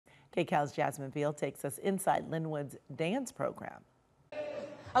KCAL's Jasmine Veal takes us inside Lynwood's dance program.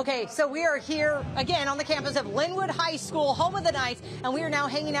 Okay, so we are here again on the campus of Lynwood High School, home of the Knights, and we are now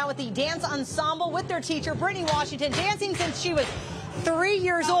hanging out with the dance ensemble with their teacher, Brittany Washington, dancing since she was 3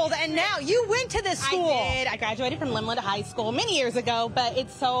 years old, and now you went to this school. I did. I graduated from Lynwood High School many years ago, but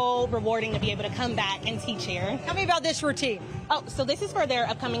it's so rewarding to be able to come back and teach here. Tell me about this routine. Oh, so this is for their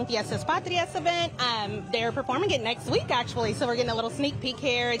upcoming Fiestas Patrias event. They're performing it next week, actually, so we're getting a little sneak peek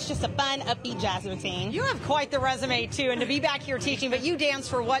here. It's just a fun, upbeat jazz routine. You have quite the resume, too, and to be back here teaching, but you dance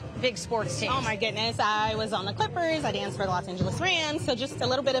for what big sports team? Oh, my goodness. I was on the Clippers. I danced for the Los Angeles Rams, so just a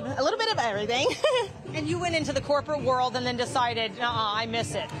little bit of everything. And you went into the corporate world and then decided, I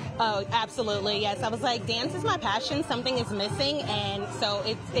miss it. Oh, absolutely, yes. I was like, dance is my passion. Something is missing, and so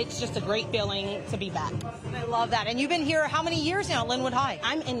it's just a great feeling to be back. I love that. And you've been here how many years now at Lynwood High?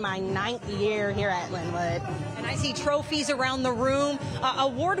 I'm in my 9th year here at Lynwood. And I see trophies around the room.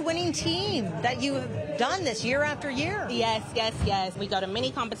 Award-winning team that you have done this year after year. Yes, yes, yes. We go to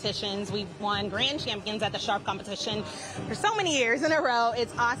many competitions. We've won grand champions at the Sharp competition for so many years in a row.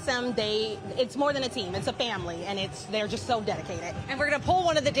 It's awesome. It's more than a team. It's a family, and they're just so dedicated. And we're going to pull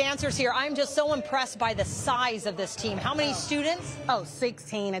one of the dancers here. I'm just so impressed by the size of this team. How many students? Oh,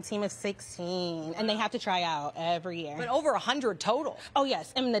 16. A team of 16. And they have to try out every year. But over 100 total. Oh,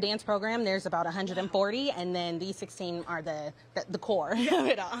 yes. In the dance program, there's about 140, and then these 16 are the core of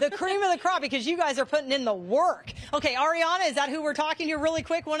it all. The cream of the crop, because you guys are putting in the work. Okay, Ariana, is that who we're talking to really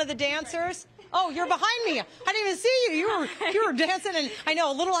quick? One of the dancers? Oh, you're behind me. I didn't even see you. You were dancing, and I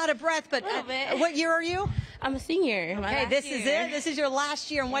know, a little out of breath, but what year are you? I'm a senior. Okay, this is it. This is your last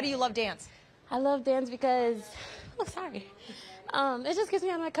year, and why do you love dance? I love dance because, it just gets me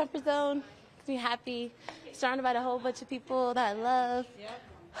out of my comfort zone, gets me happy, surrounded by a whole bunch of people that I love.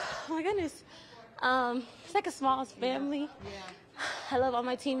 Oh my goodness. It's like a small family. I love all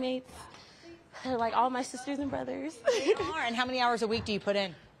my teammates. They're like all my sisters and brothers. And how many hours a week do you put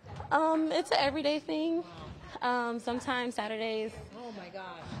in? It's an everyday thing. Sometimes Saturdays. Oh my gosh.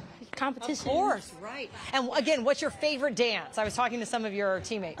 Competition. Of course, right. And again, what's your favorite dance? I was talking to some of your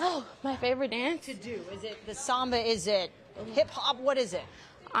teammates. Oh, my favorite dance? To do. Is it the samba? Is it hip hop? What is it?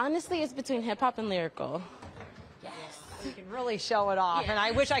 Honestly, it's between hip hop and lyrical. Yes. You can really show it off. And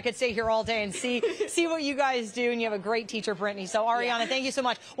I wish I could stay here all day and see what you guys do. And you have a great teacher, Brittany. So Ariana, thank you so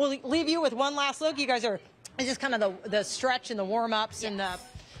much. We'll leave you with one last look. You guys are just kind of the stretch and the warm-ups and the...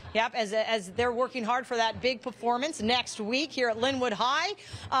 Yep, as they're working hard for that big performance next week here at Lynwood High.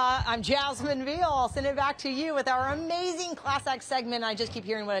 I'm Jasmine Veal. I'll send it back to you with our amazing Class Act segment. I just keep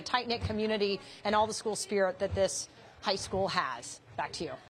hearing what a tight-knit community and all the school spirit that this high school has. Back to you.